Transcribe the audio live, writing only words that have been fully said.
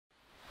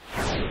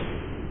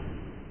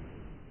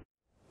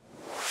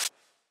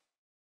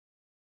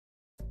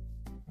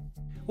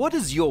What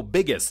is your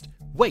biggest,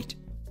 wait,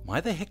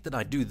 why the heck did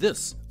I do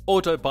this,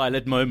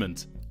 autopilot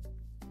moment?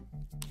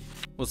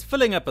 Was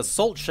filling up a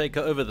salt shaker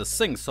over the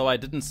sink so I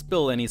didn't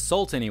spill any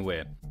salt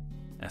anywhere.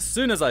 As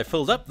soon as I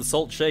filled up the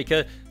salt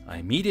shaker, I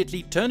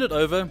immediately turned it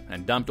over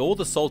and dumped all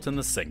the salt in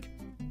the sink.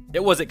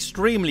 It was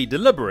extremely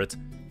deliberate,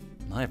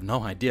 and I have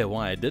no idea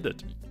why I did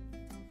it.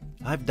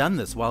 I've done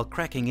this while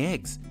cracking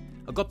eggs.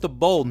 I got the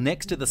bowl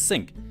next to the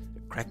sink,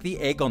 crack the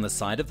egg on the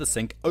side of the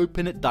sink,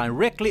 open it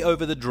directly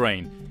over the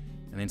drain,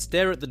 and then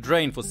stare at the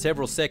drain for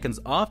several seconds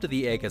after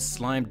the egg has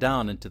slimed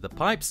down into the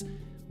pipes,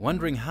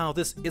 wondering how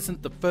this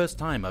isn't the first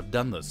time I've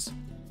done this.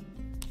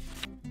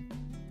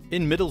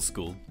 In middle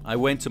school, I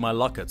went to my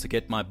locker to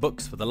get my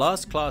books for the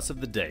last class of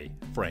the day,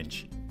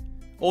 French.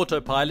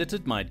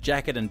 Autopiloted my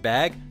jacket and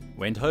bag,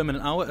 went home an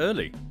hour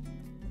early.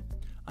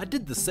 I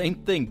did the same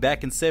thing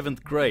back in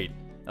 7th grade.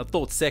 I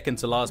thought second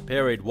to last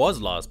period was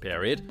last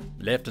period,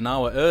 left an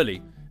hour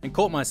early, and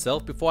caught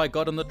myself before I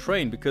got on the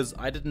train because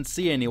I didn't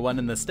see anyone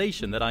in the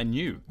station that I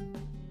knew.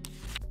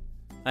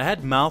 I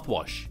had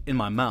mouthwash in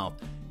my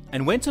mouth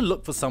and went to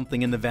look for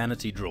something in the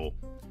vanity drawer.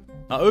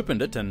 I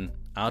opened it and,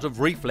 out of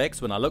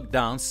reflex when I looked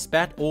down,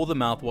 spat all the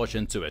mouthwash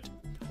into it,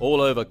 all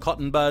over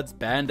cotton buds,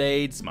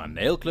 band-aids, my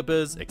nail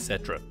clippers,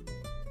 etc.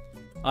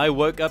 I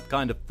woke up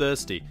kind of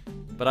thirsty,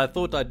 but I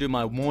thought I'd do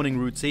my morning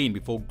routine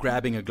before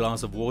grabbing a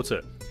glass of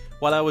water.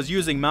 While I was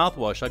using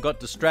mouthwash, I got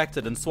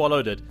distracted and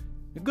swallowed it.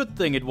 A good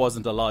thing it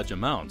wasn't a large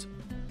amount.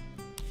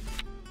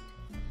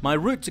 My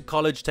route to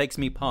college takes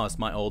me past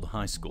my old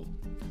high school.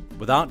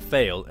 Without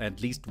fail,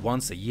 at least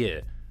once a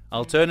year,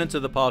 I'll turn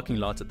into the parking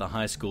lot at the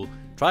high school,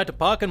 try to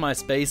park in my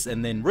space,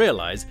 and then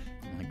realize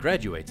I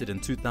graduated in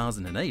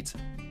 2008.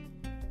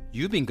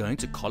 You've been going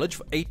to college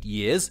for 8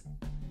 years?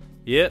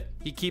 Yeah,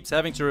 he keeps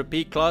having to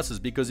repeat classes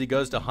because he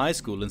goes to high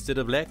school instead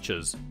of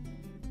lectures.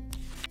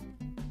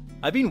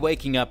 I've been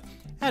waking up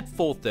at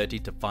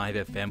 4:30 to 5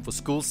 FM for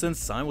school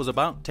since I was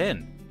about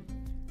 10.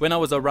 When I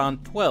was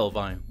around 12,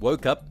 I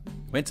woke up,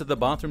 went to the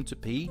bathroom to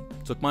pee,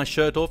 took my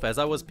shirt off as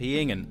I was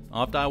peeing, and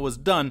after I was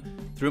done,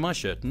 threw my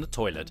shirt in the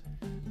toilet,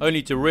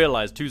 only to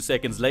realize 2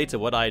 seconds later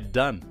what I had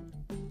done.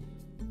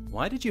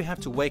 Why did you have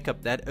to wake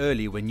up that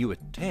early when you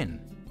were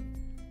 10?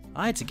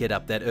 I had to get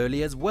up that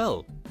early as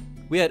well.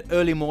 We had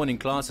early morning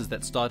classes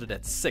that started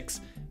at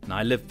 6, and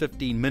I lived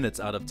 15 minutes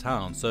out of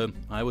town, so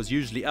I was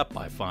usually up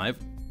by 5.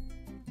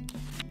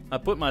 I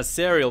put my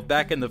cereal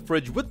back in the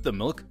fridge with the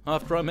milk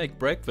after I make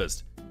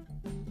breakfast.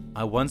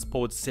 I once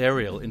poured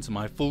cereal into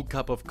my full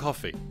cup of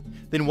coffee,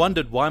 then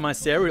wondered why my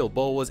cereal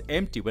bowl was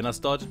empty when I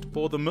started to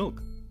pour the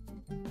milk.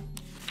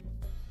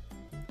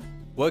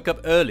 Woke up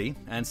early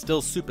and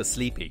still super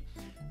sleepy.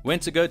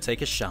 Went to go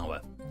take a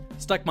shower.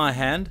 Stuck my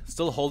hand,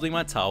 still holding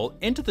my towel,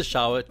 into the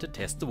shower to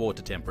test the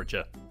water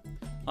temperature.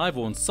 I've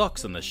worn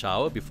socks in the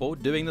shower before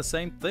doing the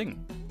same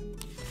thing.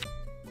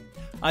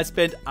 I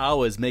spent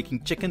hours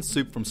making chicken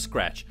soup from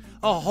scratch.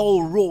 A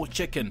whole raw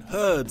chicken,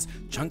 herbs,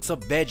 chunks of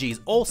veggies,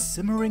 all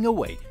simmering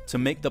away to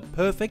make the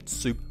perfect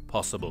soup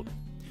possible.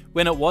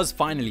 When it was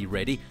finally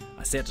ready,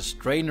 I set a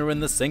strainer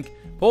in the sink,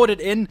 poured it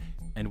in,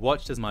 and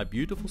watched as my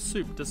beautiful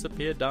soup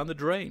disappeared down the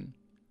drain.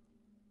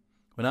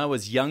 When I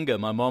was younger,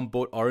 my mom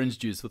bought orange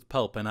juice with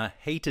pulp, and I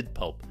hated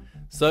pulp.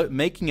 So,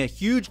 making a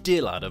huge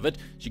deal out of it,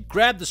 she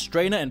grabbed the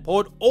strainer and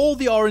poured all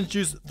the orange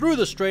juice through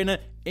the strainer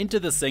into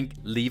the sink,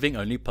 leaving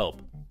only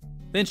pulp.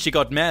 Then she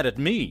got mad at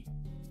me.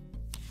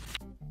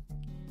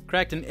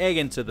 Cracked an egg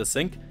into the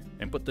sink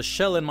and put the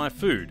shell in my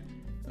food.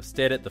 I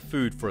stared at the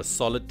food for a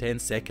solid 10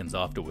 seconds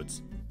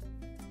afterwards.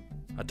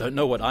 I don't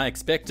know what I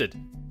expected.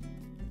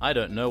 I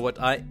don't know what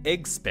I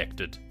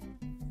expected.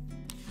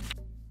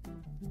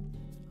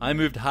 I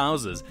moved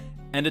houses,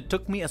 and it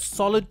took me a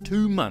solid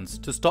 2 months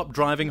to stop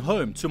driving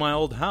home to my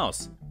old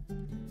house.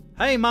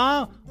 Hey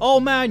Ma,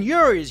 old man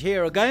Yuri's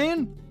here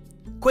again.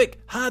 Quick,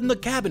 hide in the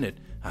cabinet.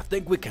 I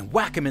think we can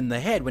whack him in the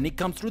head when he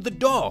comes through the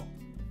door.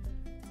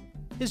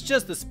 It's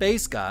just the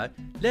space guy.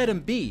 Let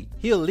him be.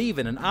 He'll leave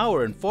in an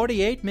hour and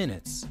 48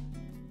 minutes.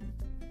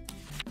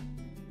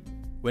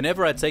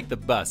 Whenever I take the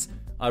bus,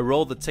 I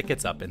roll the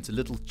tickets up into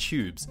little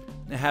tubes,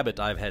 a habit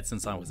I've had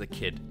since I was a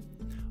kid.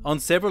 On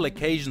several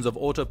occasions of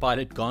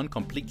autopilot gone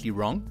completely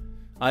wrong,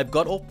 I've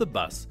got off the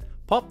bus,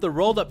 popped the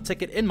rolled up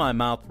ticket in my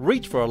mouth,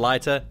 reached for a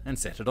lighter, and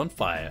set it on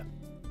fire.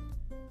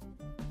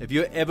 If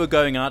you're ever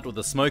going out with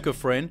a smoker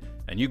friend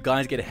and you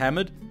guys get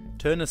hammered,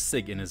 turn a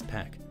cig in his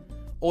pack.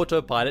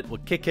 Autopilot will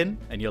kick in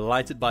and you're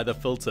lighted by the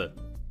filter.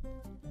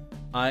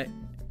 I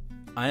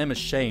am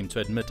ashamed to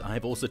admit I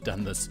have also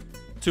done this.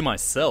 To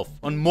myself,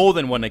 on more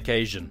than one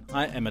occasion.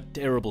 I am a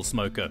terrible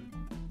smoker.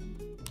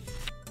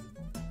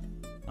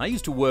 I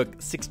used to work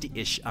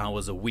 60-ish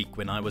hours a week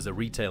when I was a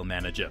retail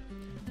manager.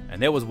 And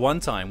there was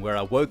one time where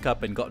I woke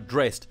up and got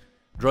dressed,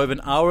 drove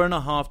an hour and a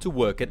half to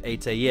work at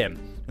 8 AM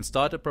and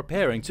started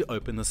preparing to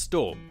open the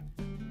store.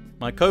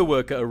 My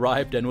co-worker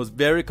arrived and was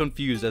very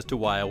confused as to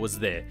why I was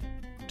there.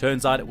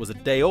 Turns out it was a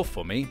day off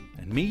for me,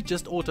 and me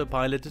just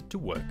autopiloted to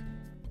work.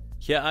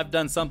 Yeah, I've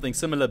done something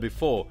similar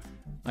before.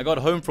 I got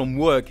home from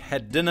work,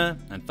 had dinner,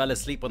 and fell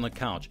asleep on the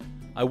couch.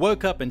 I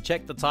woke up and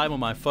checked the time on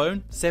my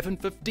phone,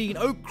 7:15.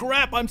 Oh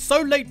crap, I'm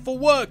so late for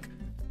work!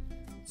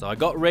 So I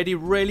got ready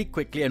really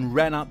quickly and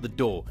ran out the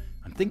door.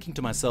 I'm thinking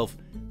to myself,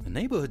 the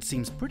neighborhood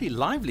seems pretty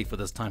lively for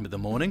this time of the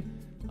morning.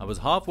 I was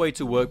halfway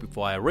to work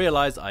before I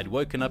realized I'd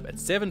woken up at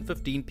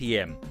 7:15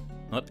 p.m.,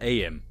 not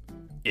a.m.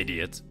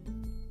 Idiot.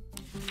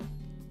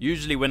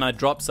 Usually when I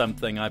drop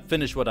something, I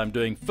finish what I'm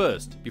doing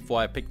first before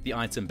I pick the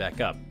item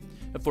back up.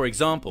 For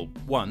example,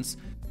 once,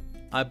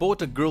 I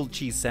bought a grilled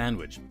cheese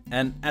sandwich,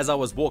 and as I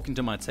was walking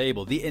to my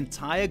table, the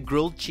entire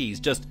grilled cheese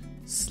just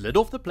slid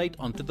off the plate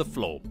onto the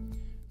floor.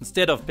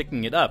 Instead of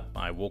picking it up,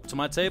 I walked to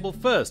my table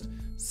first,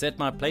 set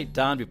my plate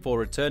down before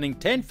returning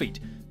 10 feet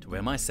to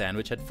where my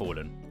sandwich had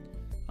fallen.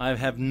 I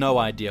have no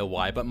idea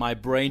why, but my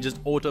brain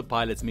just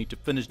autopilots me to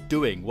finish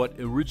doing what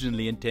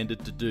originally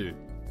intended to do.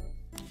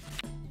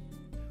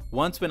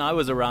 Once when I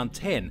was around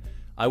 10,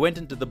 I went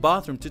into the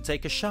bathroom to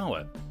take a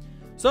shower.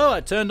 So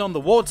I turned on the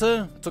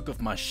water, took off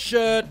my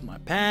shirt, my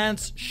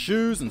pants,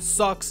 shoes and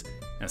socks,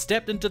 and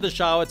stepped into the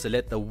shower to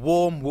let the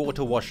warm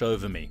water wash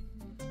over me.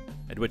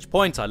 At which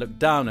point I looked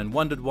down and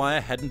wondered why I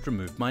hadn't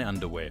removed my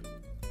underwear.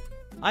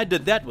 I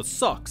did that with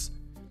socks.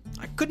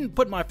 I couldn't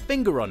put my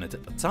finger on it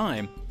at the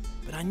time,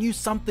 but I knew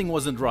something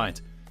wasn't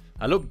right.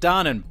 I looked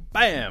down and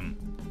bam!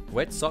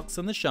 Wet socks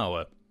in the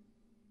shower.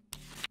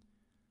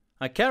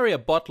 I carry a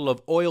bottle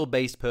of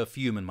oil-based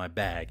perfume in my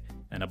bag,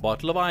 and a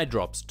bottle of eye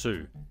drops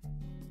too.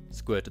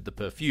 Squirted the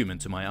perfume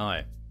into my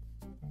eye.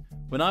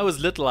 When I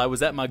was little, I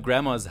was at my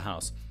grandma's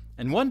house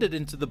and wandered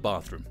into the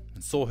bathroom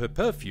and saw her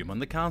perfume on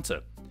the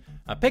counter.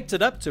 I picked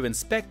it up to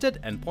inspect it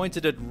and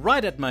pointed it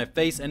right at my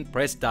face and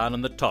pressed down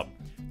on the top,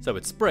 so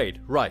it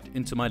sprayed right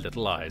into my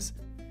little eyes.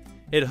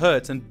 It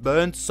hurt and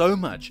burned so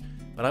much,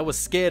 but I was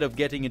scared of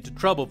getting into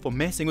trouble for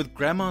messing with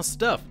grandma's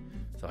stuff,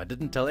 so I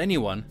didn't tell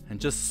anyone and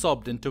just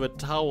sobbed into a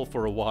towel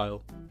for a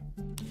while.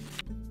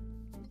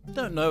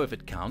 Don't know if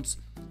it counts,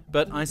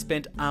 but I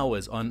spent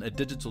hours on a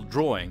digital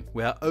drawing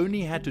where I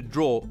only had to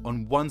draw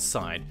on one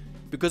side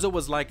because it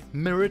was like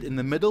mirrored in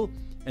the middle,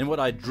 and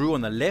what I drew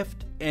on the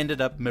left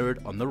ended up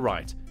mirrored on the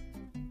right.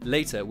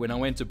 Later, when I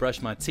went to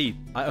brush my teeth,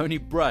 I only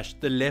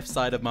brushed the left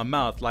side of my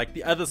mouth like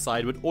the other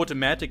side would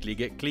automatically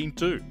get clean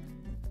too.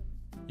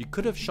 You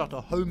could have shot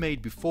a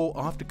homemade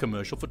before-after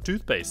commercial for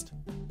toothpaste.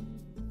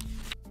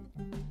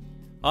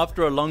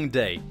 After a long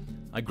day,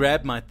 I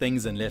grabbed my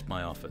things and left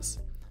my office.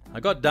 I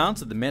got down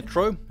to the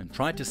metro and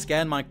tried to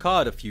scan my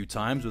card a few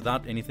times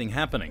without anything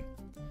happening.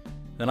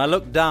 Then I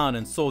looked down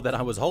and saw that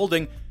I was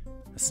holding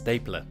a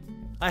stapler.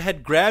 I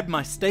had grabbed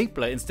my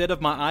stapler instead of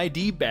my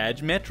ID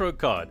badge metro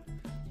card.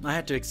 I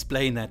had to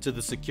explain that to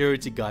the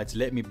security guy to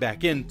let me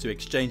back in to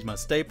exchange my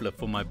stapler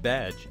for my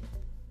badge.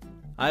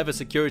 I have a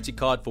security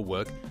card for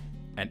work,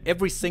 and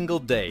every single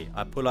day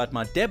I pull out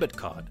my debit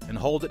card and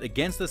hold it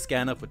against the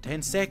scanner for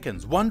 10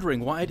 seconds, wondering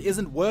why it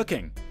isn't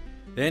working.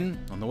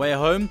 Then, on the way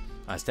home,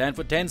 I stand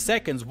for 10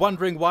 seconds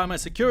wondering why my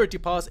security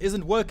pass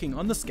isn't working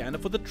on the scanner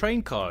for the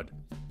train card.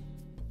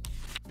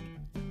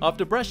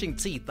 After brushing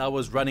teeth, I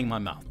was running my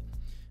mouth.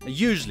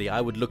 Usually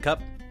I would look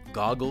up,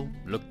 gargle,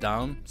 look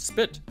down,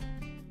 spit.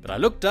 But I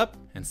looked up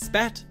and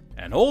spat,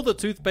 and all the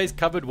toothpaste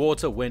covered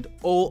water went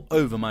all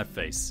over my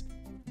face.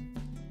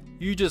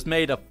 You just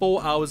made a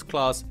 4 hours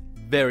class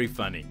very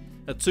funny.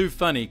 Too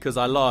funny because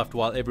I laughed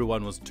while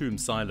everyone was tomb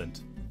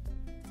silent.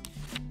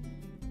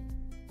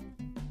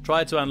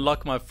 Tried to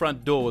unlock my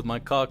front door with my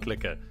car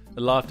clicker.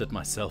 I laughed at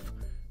myself.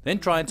 Then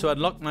tried to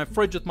unlock my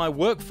fridge with my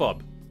work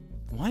fob.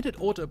 Why did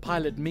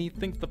autopilot me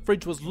think the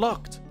fridge was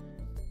locked?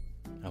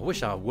 I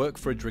wish our work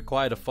fridge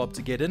required a fob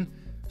to get in.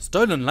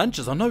 Stolen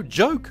lunches are no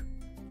joke.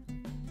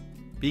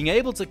 Being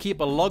able to keep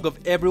a log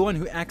of everyone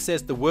who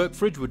accessed the work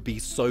fridge would be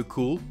so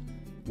cool.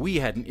 We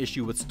had an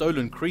issue with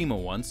stolen creamer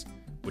once.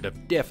 Would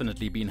have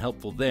definitely been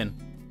helpful then.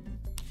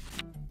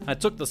 I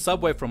took the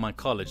subway from my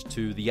college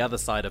to the other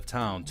side of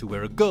town to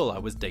where a girl I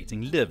was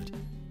dating lived.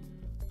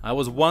 I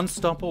was one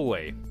stop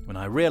away when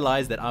I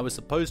realized that I was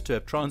supposed to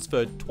have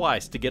transferred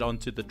twice to get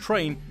onto the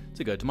train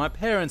to go to my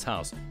parents'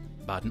 house,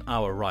 about an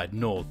hour ride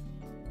north.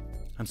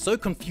 I'm so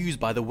confused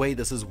by the way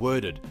this is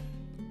worded.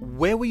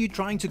 Where were you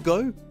trying to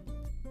go?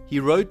 He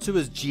rode to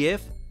his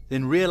GF,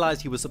 then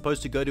realized he was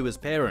supposed to go to his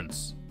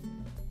parents.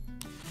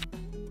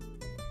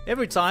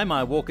 Every time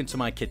I walk into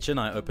my kitchen,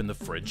 I open the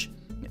fridge,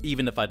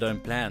 even if I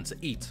don't plan to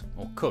eat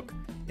or cook.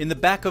 In the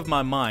back of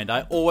my mind,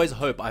 I always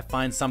hope I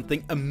find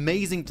something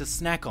amazing to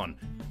snack on,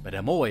 but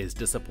I'm always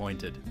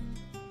disappointed.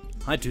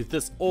 I do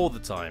this all the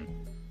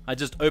time. I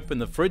just open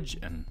the fridge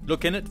and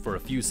look in it for a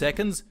few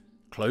seconds,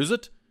 close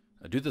it,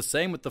 I do the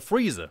same with the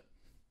freezer,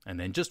 and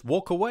then just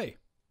walk away.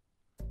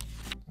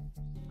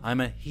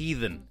 I'm a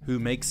heathen who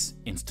makes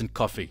instant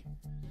coffee.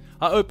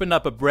 I opened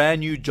up a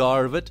brand new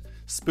jar of it,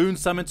 spooned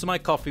some into my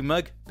coffee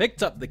mug,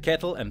 picked up the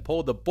kettle and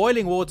poured the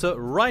boiling water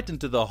right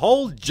into the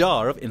whole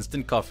jar of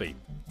instant coffee.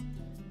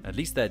 At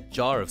least that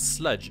jar of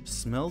sludge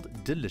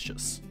smelled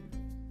delicious.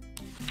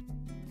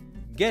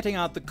 Getting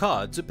out the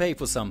card to pay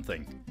for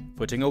something,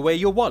 putting away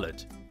your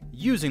wallet,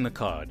 using the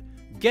card,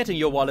 getting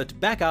your wallet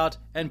back out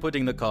and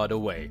putting the card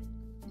away.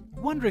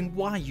 Wondering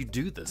why you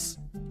do this.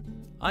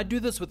 I do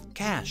this with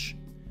cash.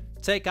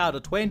 Take out a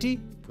 20,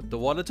 put the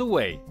wallet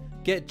away,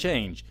 get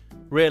change,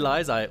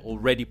 realize I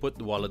already put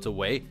the wallet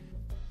away,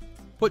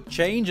 put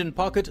change in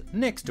pocket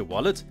next to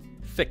wallet,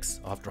 fix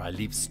after I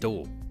leave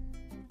store.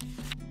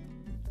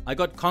 I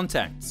got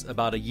contacts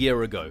about a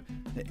year ago.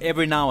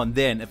 Every now and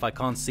then, if I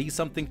can't see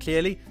something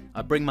clearly,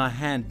 I bring my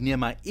hand near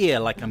my ear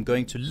like I'm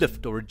going to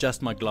lift or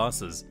adjust my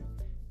glasses.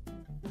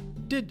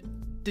 Did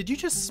you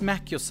just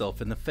smack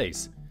yourself in the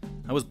face?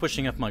 I was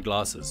pushing up my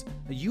glasses.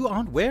 You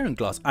aren't wearing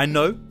glasses. I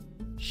know.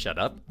 Shut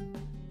up.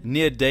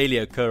 Near daily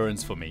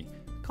occurrence for me.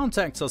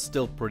 Contacts are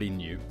still pretty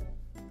new.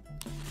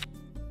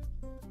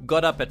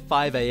 Got up at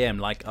 5 a.m.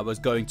 like I was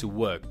going to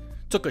work.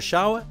 Took a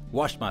shower,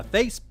 washed my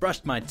face,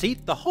 brushed my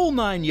teeth, the whole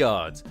 9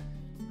 yards.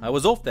 I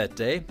was off that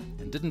day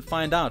and didn't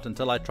find out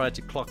until I tried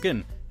to clock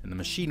in and the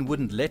machine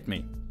wouldn't let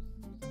me.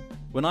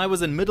 When I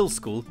was in middle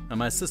school and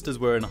my sisters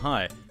were in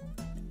high,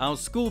 our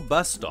school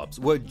bus stops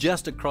were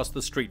just across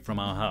the street from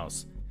our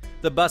house.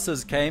 The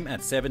buses came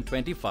at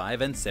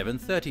 7:25 and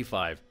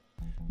 7:35.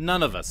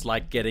 None of us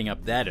liked getting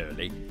up that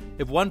early.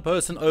 If one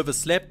person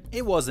overslept,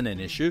 it wasn't an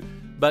issue,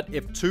 but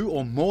if two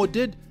or more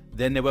did,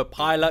 then there were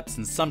pile-ups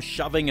and some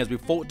shoving as we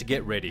fought to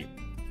get ready.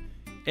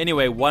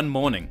 Anyway, one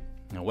morning,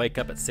 I wake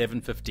up at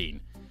 7:15.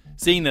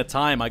 Seeing the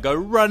time, I go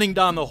running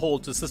down the hall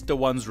to Sister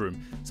One's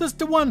room.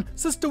 Sister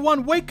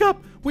One, wake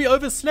up! We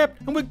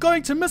overslept and we're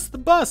going to miss the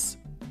bus!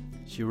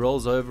 She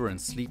rolls over and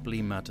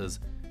sleepily mutters,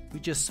 "We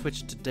just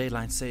switched to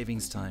daylight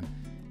savings time.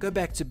 Go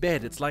back to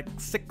bed, it's like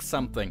 6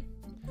 something.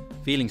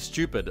 Feeling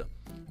stupid,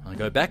 I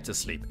go back to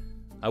sleep.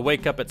 I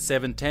wake up at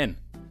 7:10.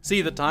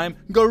 See the time,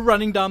 go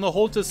running down the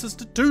hall to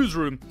Sister Two's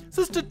room.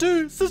 Sister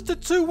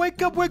Two,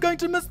 wake up, we're going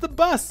to miss the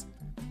bus!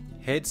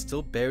 Head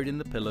still buried in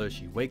the pillow,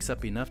 she wakes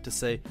up enough to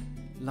say,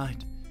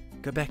 "Light,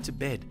 go back to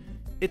bed.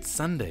 It's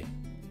Sunday."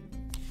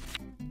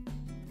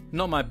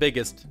 Not my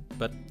biggest,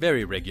 but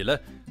very regular.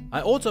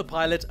 I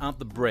autopilot out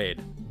the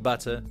bread,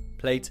 butter,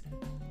 plate,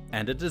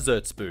 and a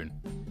dessert spoon.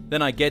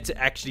 Then I get to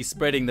actually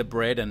spreading the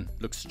bread and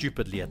look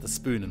stupidly at the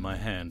spoon in my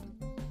hand.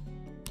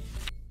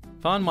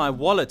 Found my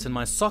wallet in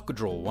my sock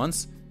drawer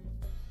once.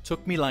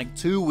 Took me like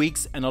 2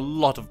 weeks and a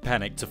lot of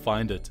panic to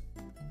find it.